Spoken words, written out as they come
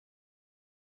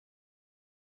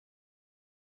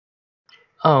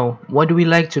Oh, why do we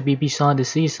like to be beside the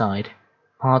seaside?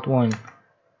 Part 1.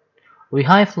 We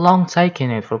have long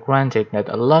taken it for granted that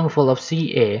a lungful of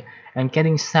sea air and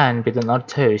getting sand between our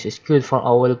toes is good for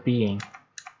our well-being.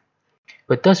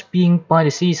 But does being by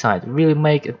the seaside really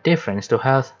make a difference to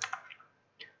health?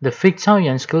 The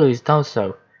Victorians clearly thought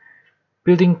so,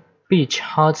 building beach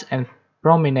huts and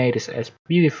promenades as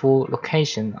beautiful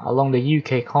locations along the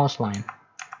UK coastline.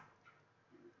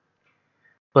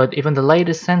 But even the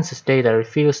latest census data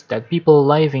reveals that people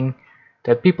living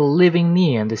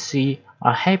near the sea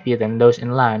are happier than those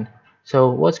inland.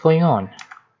 So what's going on?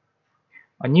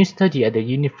 A new study at the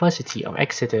University of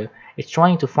Exeter is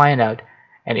trying to find out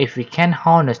and if we can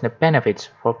harness the benefits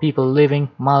for people living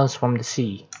miles from the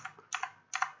sea.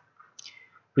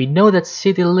 We know that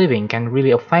city living can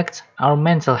really affect our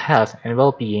mental health and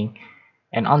well-being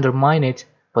and undermine it,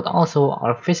 but also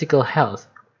our physical health,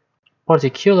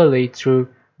 particularly through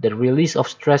the release of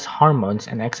stress hormones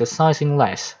and exercising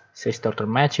less, says Dr.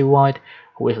 Matthew White,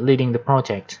 who is leading the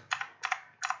project.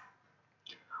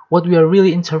 What we are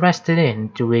really interested in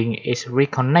doing is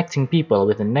reconnecting people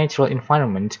with the natural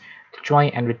environment to try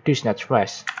and reduce that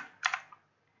stress.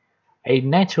 A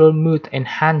natural mood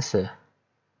enhancer.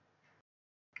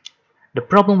 The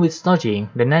problem with studying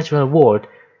the natural world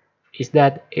is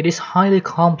that it is highly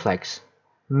complex,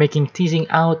 making teasing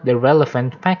out the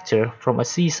relevant factor from a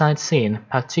seaside scene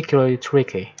particularly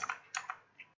tricky.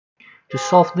 To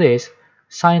solve this,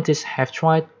 scientists have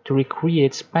tried to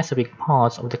recreate specific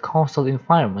parts of the coastal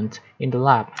environment in the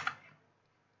lab.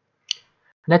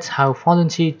 That's how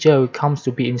volunteer Joe comes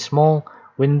to be in a small,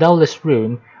 windowless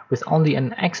room with only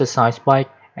an exercise bike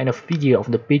and a video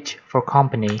of the beach for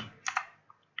company.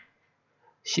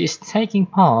 She is taking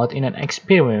part in an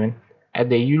experiment at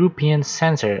the European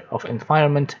Centre of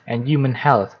Environment and Human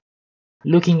Health,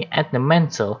 looking at the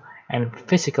mental and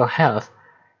physical health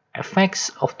effects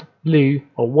of the blue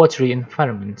or watery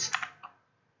environments.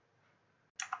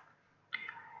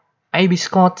 A.B.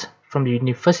 Scott from the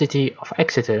University of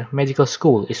Exeter Medical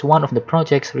School is one of the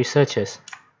project's researchers.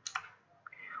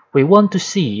 We want to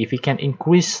see if we can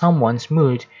increase someone's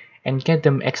mood and get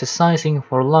them exercising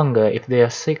for longer if they are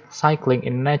cycling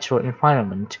in a natural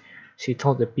environment, she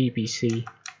told the BBC.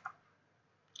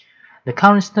 The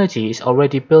current study is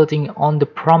already building on the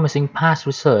promising past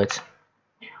research.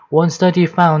 One study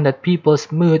found that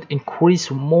people's mood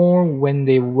increased more when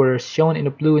they were shown in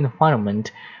a blue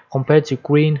environment compared to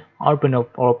green, urban or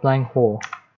a blank hole.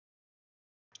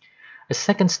 A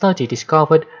second study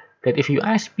discovered that if you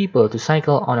ask people to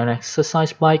cycle on an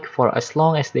exercise bike for as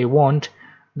long as they want,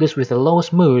 those with the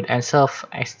lowest mood and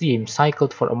self-esteem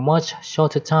cycled for a much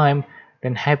shorter time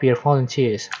than happier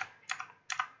volunteers.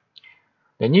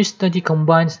 The new study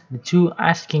combines the two,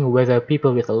 asking whether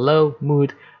people with a low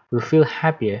mood will feel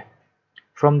happier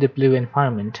from the blue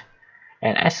environment,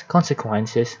 and as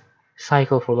consequences,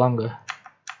 cycle for longer.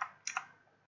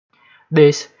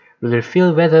 This will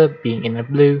reveal whether being in a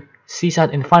blue,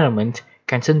 seaside environment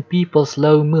can turn people's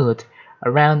low mood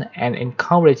around and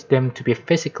encourage them to be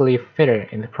physically fitter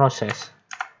in the process.